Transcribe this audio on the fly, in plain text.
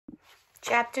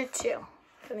Chapter 2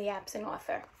 from The Absent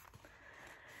Author.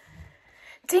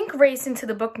 Dink raced into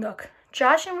the book nook.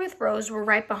 Josh and Ruth Rose were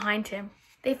right behind him.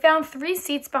 They found 3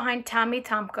 seats behind Tommy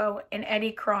Tomko and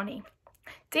Eddie Crony.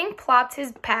 Dink plopped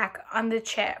his pack on the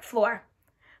floor.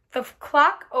 The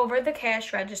clock over the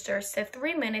cash register said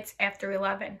 3 minutes after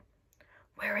 11.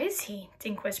 "Where is he?"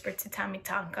 Dink whispered to Tommy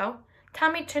Tomko.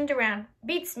 Tommy turned around.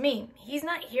 "Beats me. He's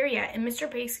not here yet, and Mr.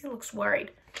 Paisley looks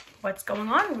worried." "What's going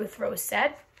on?" Ruth Rose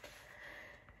said.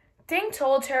 Dink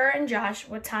told her and Josh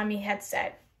what Tommy had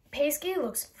said. "Paisley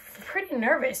looks pretty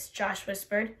nervous," Josh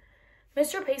whispered.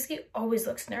 "Mr. Paisley always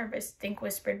looks nervous," Dink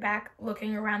whispered back,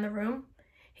 looking around the room.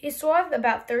 He saw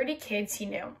about 30 kids he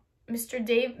knew. Miss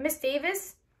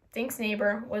Davis, Dink's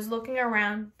neighbor, was looking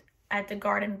around at the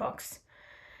garden books.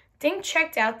 Dink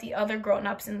checked out the other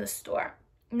grown-ups in the store.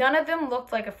 None of them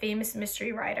looked like a famous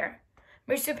mystery writer.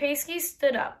 Mr. Paisley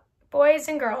stood up. "Boys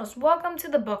and girls, welcome to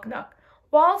the book nook.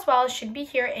 Wallace should be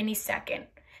here any second.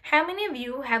 How many of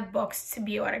you have books to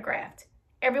be autographed?"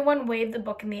 Everyone waved the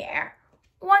book in the air.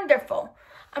 "Wonderful.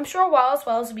 I'm sure Wallace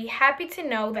will be happy to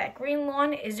know that Green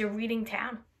Lawn is a reading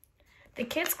town." The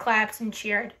kids clapped and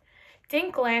cheered.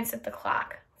 Dink glanced at the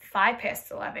clock.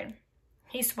 11:05.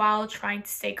 He swallowed, trying to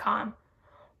stay calm.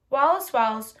 Wallace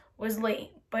was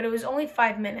late, but it was only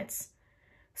 5 minutes.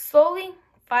 Slowly,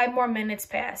 5 more minutes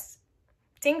passed.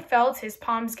 Dink felt his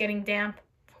palms getting damp.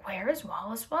 Where is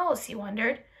Wallace, he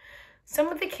wondered. Some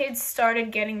of the kids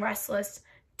started getting restless.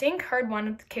 Dink heard one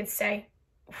of the kids say,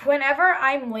 "Whenever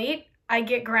I'm late, I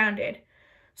get grounded."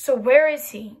 "So where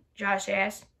is he?" Josh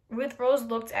asked. Ruth Rose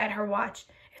looked at her watch.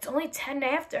 "It's only 10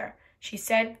 after, she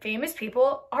said. Famous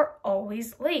people are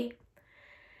always late.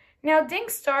 Now Dink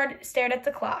stared at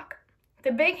the clock.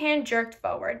 The big hand jerked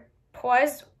forward,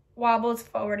 paused, wobbled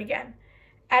forward again.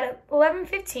 At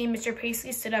 11:15, Mr.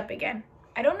 Paisley stood up again.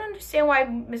 "I don't understand why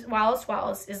Miss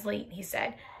Wallace is late," he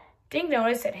said. Dink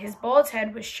noticed that his bald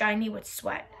head was shiny with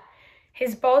sweat.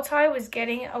 His bow tie was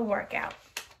getting a workout.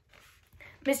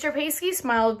 Mr. Paisley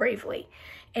smiled bravely,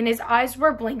 and his eyes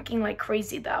were blinking like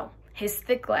crazy through his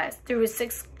thick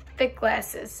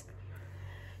glasses.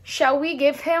 "Shall we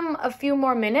give him a few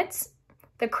more minutes?"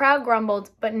 The crowd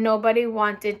grumbled, but nobody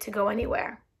wanted to go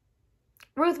anywhere.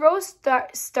 Ruth Rose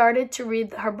started to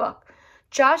read her book.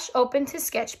 Josh opened his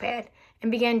sketch pad and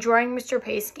began drawing Mr.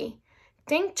 Paisley.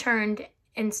 Dink turned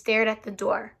and stared at the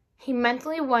door. He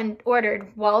mentally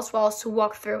ordered Wallace to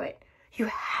walk through it. "You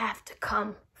have to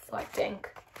come," thought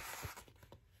Dink.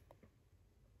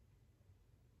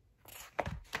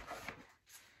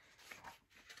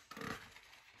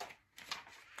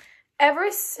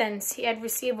 Ever since he had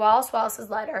received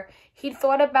Wallace's letter, he'd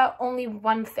thought about only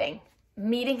one thing: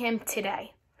 meeting him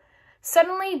today.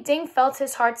 Suddenly, Dink felt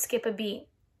his heart skip a beat.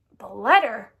 The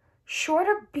letter? Short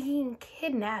of being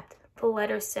kidnapped, the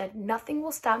letter said, "Nothing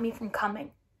will stop me from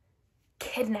coming."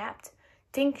 Kidnapped.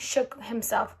 Dink shook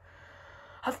himself.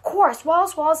 Of course,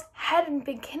 Wallace hadn't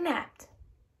been kidnapped.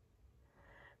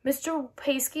 Mr.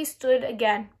 Paisley stood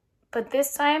again, but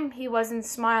this time he wasn't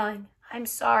smiling. "I'm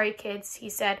sorry, kids," he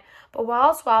said, "but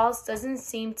Wallace doesn't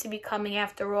seem to be coming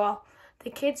after all." The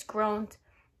kids groaned.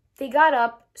 They got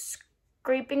up,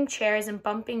 scraping chairs and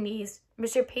bumping knees.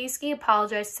 Mr. Paisley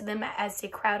apologized to them as they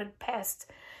crowded past,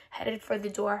 headed for the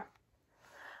door.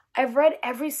 "I've read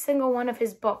every single one of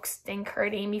his books," Dink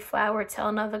heard Amy Flower tell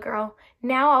another girl.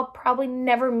 "Now I'll probably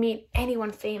never meet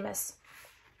anyone famous."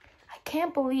 "I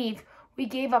can't believe we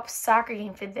gave up soccer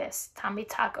game for this," Tommy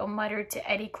Tomko muttered to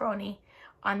Eddie Crony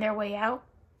on their way out.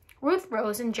 Ruth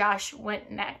Rose and Josh went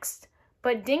next,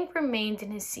 but Dink remained in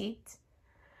his seat.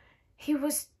 He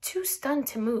was too stunned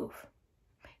to move.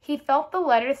 He felt the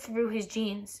letter through his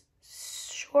jeans.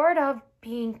 Short of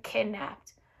being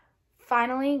kidnapped.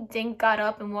 Finally, Dink got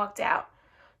up and walked out.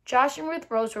 Josh and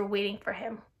Ruth Rose were waiting for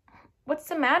him. "What's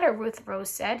the matter?" Ruth Rose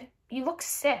said. "You look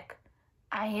sick."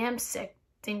 "I am sick,"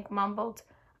 Dink mumbled.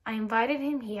 "I invited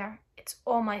him here. It's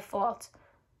all my fault."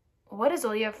 "What is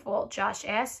all your fault?" Josh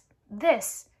asked.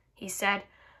 "This," he said,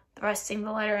 thrusting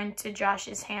the letter into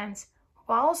Josh's hands.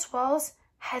 Wallace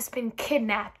has been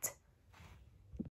kidnapped."